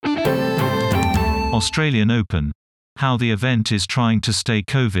Australian Open. How the event is trying to stay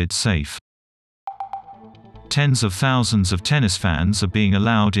COVID safe. Tens of thousands of tennis fans are being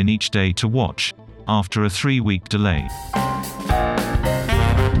allowed in each day to watch, after a 3-week delay.